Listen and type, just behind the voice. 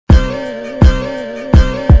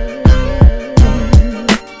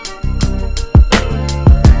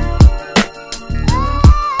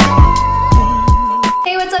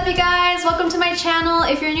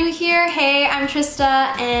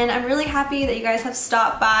Trista, and I'm really happy that you guys have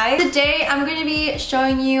stopped by. Today I'm going to be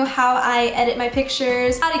showing you how I edit my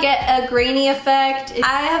pictures, how to get a grainy effect.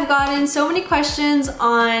 I have gotten so many questions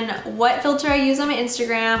on what filter I use on my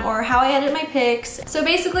Instagram or how I edit my pics. So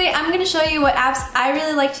basically I'm going to show you what apps I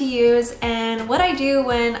really like to use and what I do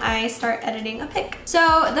when I start editing a pic.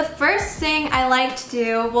 So the first thing I like to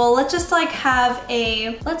do, well, let's just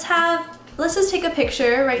take a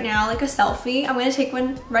picture right now, like a selfie. I'm gonna take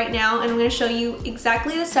one right now and I'm gonna show you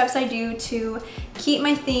exactly the steps I do to keep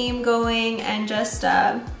my theme going and just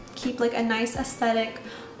keep like a nice aesthetic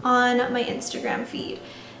on my Instagram feed.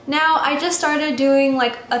 Now, I just started doing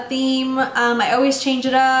like a theme. I always change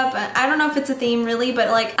it up. I don't know if it's a theme really, but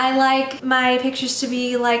like I like my pictures to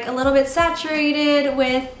be like a little bit saturated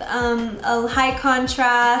with a high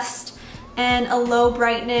contrast and a low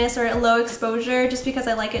brightness or a low exposure, just because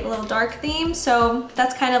I like it a little dark theme. So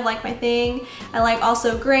that's kind of like my thing. I like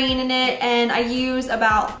also grain in it, and I use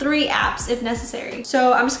about 3 apps if necessary.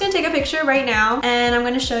 So I'm just gonna take a picture right now and I'm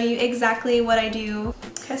gonna show you exactly what I do.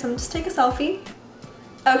 Okay, so I'm just take a selfie.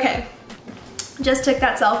 Okay, just took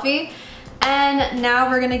that selfie, and now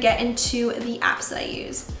we're gonna get into the apps that I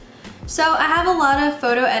use. So I have a lot of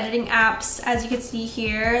photo editing apps, as you can see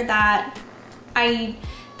here, that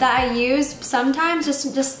I use sometimes.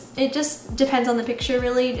 It just depends on the picture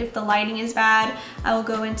really. If the lighting is bad, I will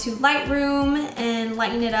go into Lightroom and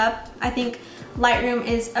lighten it up. I think Lightroom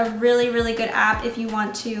is a really good app if you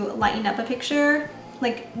want to lighten up a picture,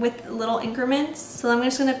 like with little increments. So I'm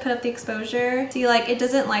just gonna put up the exposure. See, like it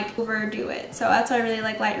doesn't like overdo it. So that's why I really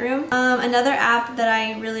like Lightroom. Another app that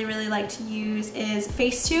I really like to use is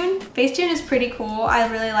Facetune. Facetune is pretty cool. I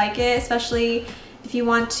really like it, especially if you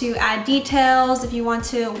want to add details, if you want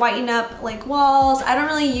to whiten up like walls. I don't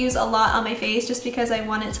really use a lot on my face just because I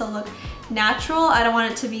want it to look natural. I don't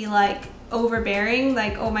want it to be like overbearing,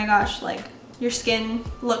 like oh my gosh, like your skin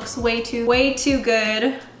looks way too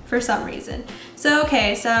good for some reason. So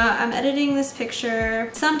okay, so I'm editing this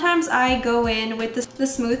picture. Sometimes I go in with the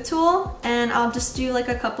smooth tool and I'll just do like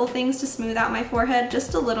a couple things to smooth out my forehead,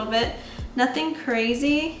 just a little bit. Nothing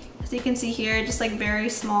crazy, as you can see here, just like very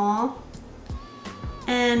small.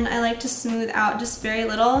 And I like to smooth out just very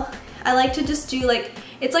little. I like to just do like,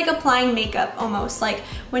 it's like applying makeup almost. Like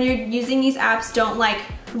when you're using these apps, don't like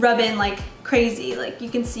rub in like crazy. Like you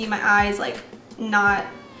can see my eyes like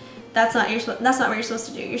that's not what you're supposed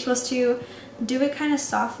to do. You're supposed to do it kind of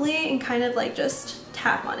softly and kind of like just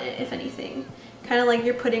tap on it, if anything. Kind of like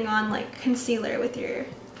you're putting on like concealer with your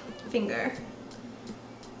finger.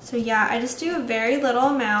 So yeah, I just do a very little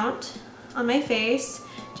amount on my face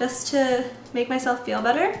just to make myself feel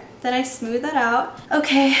better. Then I smooth that out.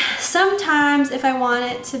 Okay, sometimes if I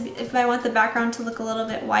want the background to look a little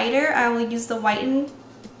bit whiter, I will use the whiten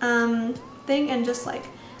thing and just like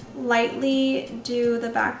lightly do the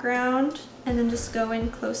background and then just go in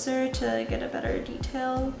closer to get a better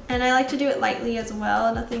detail. And I like to do it lightly as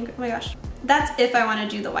well. Nothing, oh my gosh. That's if I want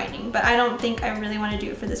to do the whitening, but I don't think I really want to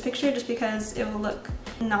do it for this picture just because it will look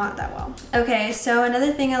not that well. Okay, so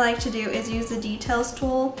another thing I like to do is use the details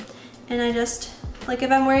tool, and I just, like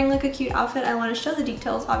if I'm wearing like a cute outfit, I want to show the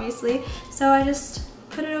details obviously, so I just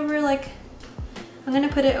put it over like, I'm gonna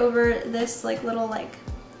put it over this like little like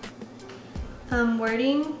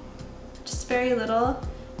wording, just very little,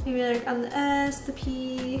 maybe like on the S, the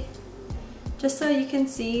P, just so you can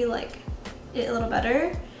see like it a little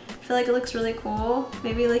better. I feel like it looks really cool,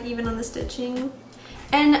 maybe like even on the stitching.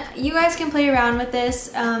 And you guys can play around with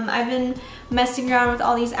this. I've been messing around with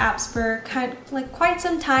all these apps for quite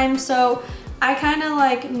some time, so I kind of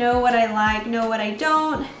like know what I like, know what I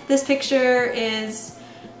don't. This picture is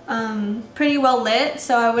pretty well lit,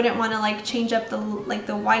 so I wouldn't want to like change up the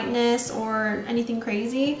whiteness or anything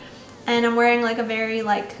crazy. And I'm wearing like a very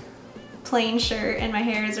like plain shirt and my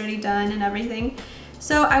hair is already done and everything.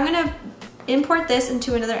 So I'm gonna import this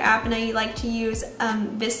into another app, and I like to use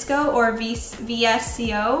VSCO or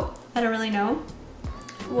VSCO. I don't really know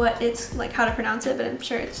what it's like, how to pronounce it, but I'm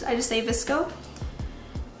sure I just say VSCO.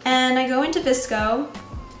 And I go into VSCO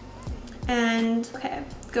and I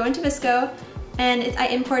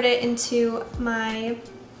import it into my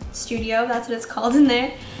studio. That's what it's called in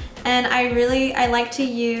there. And I like to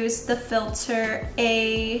use the filter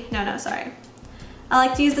I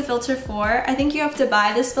like to use the filter 4. I think you have to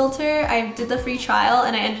buy this filter. I did the free trial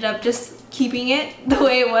and I ended up just keeping it the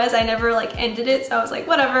way it was. I never like ended it, so I was like,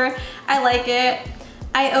 whatever, I like it.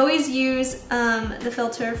 I always use the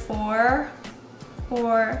filter 4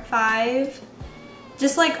 or 5.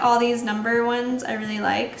 Just like all these number ones I really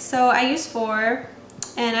like. So I use 4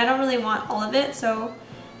 and I don't really want all of it, so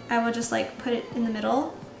I will just like put it in the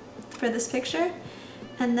middle for this picture.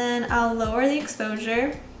 And then I'll lower the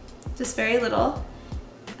exposure, just very little.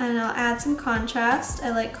 And I'll add some contrast.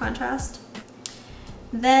 I like contrast.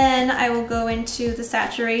 Then I will go into the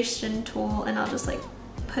saturation tool and I'll just like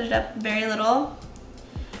put it up very little.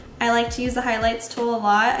 I like to use the highlights tool a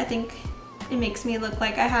lot. I think it makes me look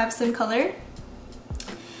like I have some color.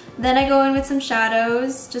 Then I go in with some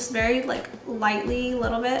shadows, just very like lightly, a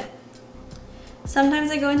little bit.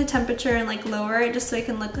 Sometimes I go into temperature and like lower it just so I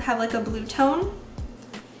can have like a blue tone.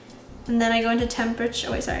 And then I go into temperature,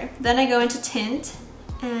 oh wait, sorry. Then I go into tint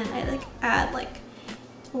and I like add like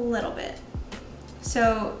a little bit.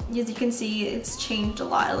 So as you can see, it's changed a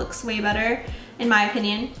lot. It looks way better in my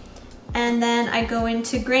opinion. And then I go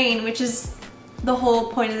into grain, which is the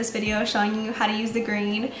whole point of this video, showing you how to use the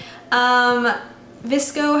grain.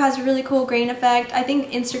 VSCO has a really cool grain effect. I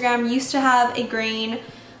think Instagram used to have a grain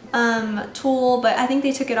tool, but I think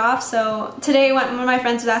they took it off. So today one of my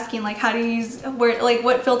friends was asking like how to use,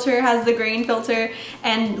 what filter has the grain filter,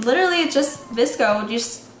 and literally it's just VSCO,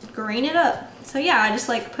 just grain it up. So yeah, I just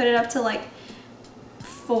like put it up to like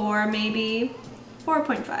 4, maybe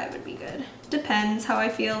 4.5 would be good. Depends how I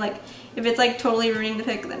feel. Like if it's like totally ruining the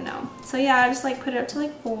pic, then no. So yeah, I just like put it up to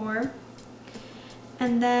like 4,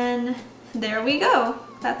 and then there we go.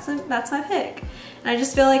 That's my pic. And I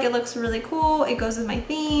just feel like it looks really cool. It goes with my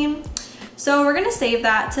theme. So we're gonna save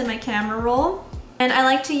that to my camera roll. And I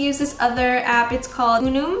like to use this other app. It's called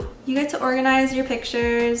Lightroom. You get to organize your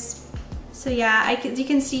pictures. So yeah, you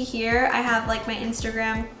can see here, I have like my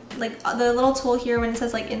Instagram, like the little tool here when it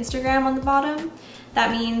says like Instagram on the bottom.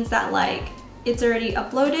 That means that like it's already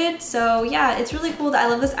uploaded. So yeah, it's really cool. I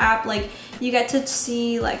love this app. Like you get to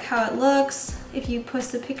see like how it looks. If you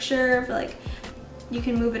post a picture, like you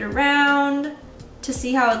can move it around to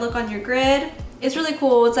see how it look on your grid. It's really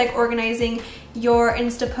cool. It's like organizing your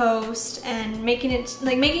Insta post and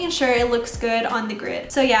making sure it looks good on the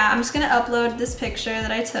grid. So yeah, I'm just gonna upload this picture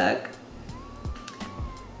that I took.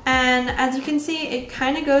 And as you can see, it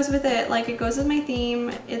kind of goes with it. Like it goes with my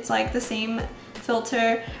theme. It's like the same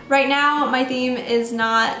filter. Right now, my theme is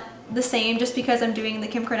not the same just because I'm doing the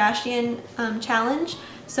Kim Kardashian challenge.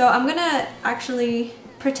 So I'm gonna actually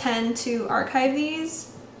pretend to archive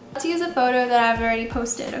these. Let's use a photo that I've already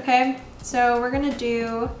posted, okay? So we're gonna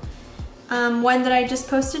do one that I just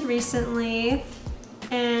posted recently,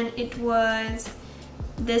 and it was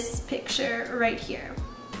this picture right here.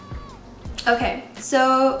 Okay,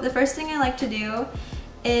 so the first thing I like to do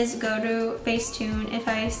is go to Facetune if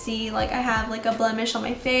I see like I have like a blemish on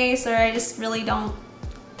my face, or I just really don't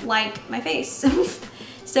like my face.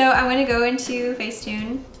 So I'm gonna go into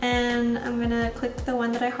Facetune and I'm gonna click the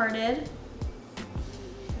one that I hearted.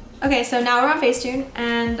 Okay, so now we're on Facetune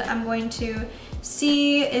and I'm going to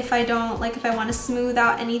see if I want to smooth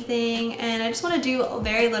out anything, and I just want to do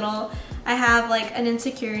very little. I have like an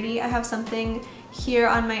insecurity. I have something here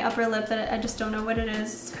on my upper lip that I just don't know what it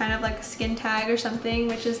is. It's kind of like a skin tag or something,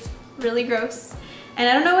 which is really gross. And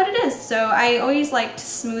I don't know what it is, so I always like to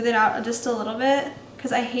smooth it out just a little bit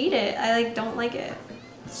because I hate it. I like don't like it.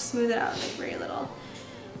 Smooth it out like very little.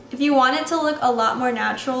 If you want it to look a lot more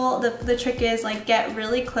natural, the trick is like get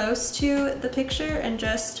really close to the picture and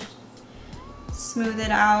just smooth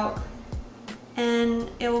it out, and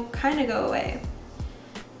it will kind of go away.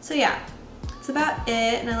 So yeah, that's about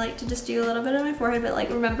it. And I like to just do a little bit on my forehead, but like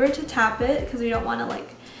remember to tap it because we don't want to like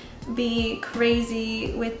be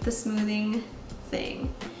crazy with the smoothing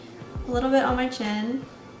thing. A little bit on my chin.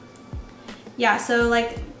 Yeah, so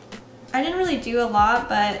like I didn't really do a lot,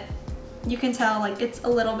 but you can tell like it's a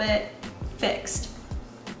little bit fixed.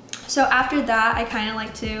 So after that, I kind of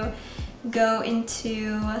like to go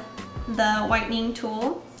into the whitening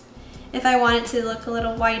tool if I want it to look a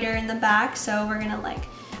little whiter in the back. So we're gonna like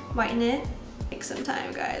whiten it. Take some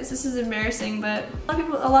time, guys. This is embarrassing, but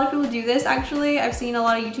a lot of people do this actually. I've seen a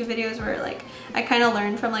lot of YouTube videos where like I kind of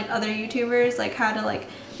learned from like other YouTubers like how to like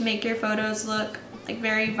make your photos look like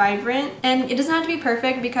very vibrant. And it doesn't have to be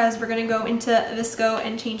perfect because we're gonna go into VSCO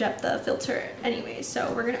and change up the filter anyway.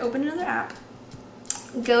 So we're gonna open another app,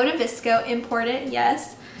 go to VSCO, import it,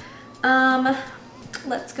 yes.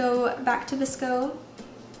 Let's go back to VSCO.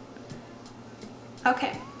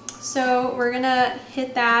 Okay, so we're gonna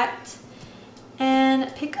hit that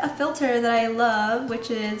and pick a filter that I love,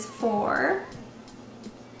 which is 4.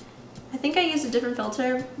 I think I used a different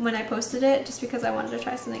filter when I posted it just because I wanted to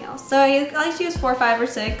try something else. So I like to use 4, 5, or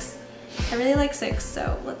 6. I really like 6,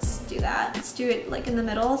 so let's do that. Let's do it like in the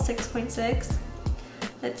middle, 6.6.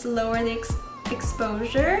 Let's lower the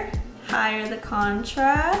exposure, higher the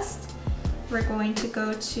contrast. We're going to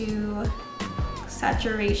go to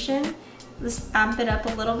saturation. Let's amp it up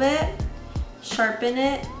a little bit, sharpen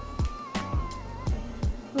it.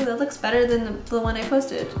 Ooh, that looks better than the one I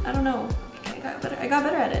posted. I don't know. Okay, I got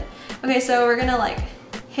better at it. Okay, so we're gonna like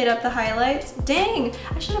hit up the highlights. Dang,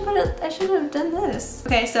 I should have done this.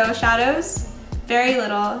 Okay, so shadows, very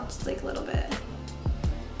little, just like a little bit.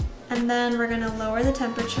 And then we're gonna lower the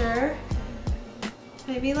temperature,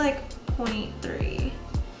 maybe like 0.3.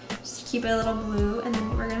 Just keep it a little blue, and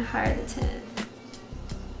then we're gonna higher the tint.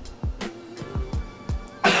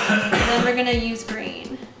 And then we're gonna use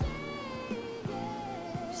green,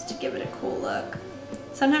 just to give it a cool look.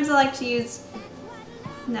 Sometimes I like to use,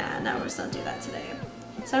 no, we're just gonna do that today.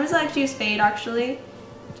 Sometimes I like to use fade actually,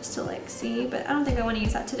 just to like see, but I don't think I want to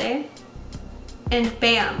use that today. And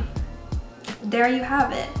bam, there you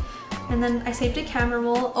have it. And then I saved a camera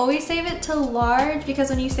roll. Always save it to large, because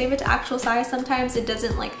when you save it to actual size, sometimes it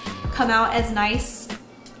doesn't like come out as nice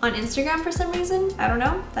on Instagram for some reason. I don't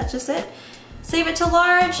know, that's just it. Save it to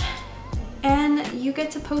large and you get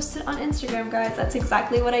to post it on Instagram, guys. That's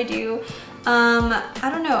exactly what I do. I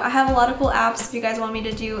don't know, I have a lot of cool apps. If you guys want me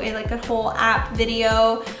to do a whole app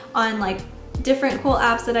video on like different cool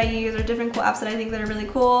apps that I use, or different cool apps that I think that are really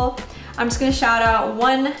cool, I'm just gonna shout out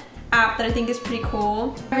one app that I think is pretty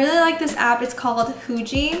cool. I really like this app. It's called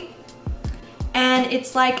Huji, and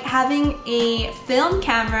it's like having a film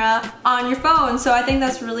camera on your phone, so I think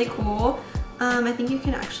that's really cool. I think you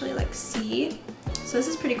can actually like see, so this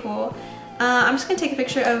is pretty cool. I'm just gonna take a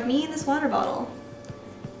picture of me in this water bottle.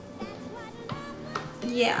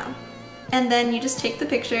 Yeah, and then you just take the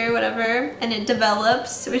picture, whatever, and it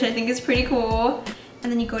develops, which I think is pretty cool.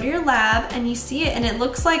 And then you go to your lab and you see it, and it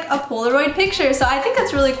looks like a Polaroid picture, so I think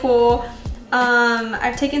that's really cool.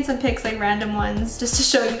 I've taken some pics, like random ones, just to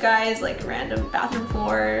show you guys, like random bathroom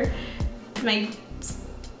floor,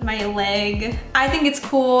 my leg. I think it's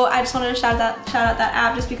cool. I just wanted to shout out that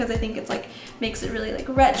app just because I think it's like makes it really like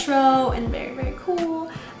retro and very, very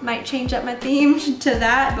cool. Might change up my theme to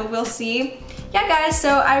that, but we'll see. Yeah guys,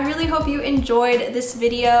 so I really hope you enjoyed this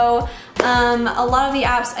video. A lot of the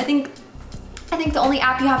apps, I think the only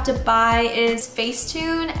app you have to buy is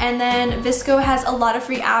Facetune, and then VSCO has a lot of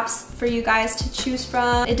free apps for you guys to choose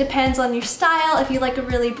from. It depends on your style. If you like a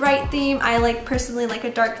really bright theme, I personally like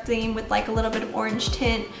a dark theme with like a little bit of orange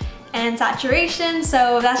tint and saturation,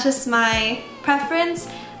 so that's just my preference.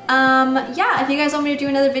 Yeah, if you guys want me to do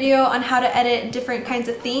another video on how to edit different kinds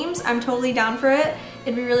of themes, I'm totally down for it.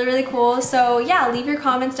 It'd be really, really cool. So yeah, leave your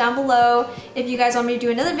comments down below if you guys want me to do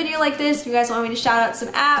another video like this, if you guys want me to shout out some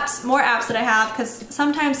apps, more apps that I have, because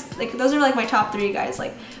sometimes like those are like my top 3, guys.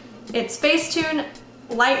 Like it's Facetune,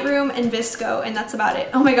 Lightroom, and VSCO, and that's about it.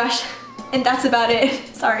 Oh my gosh. And that's about it.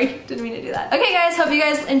 Sorry, didn't mean to do that. Okay guys, hope you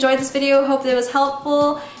guys enjoyed this video. Hope that it was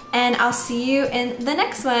helpful, and I'll see you in the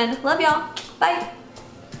next one. Love y'all. Bye.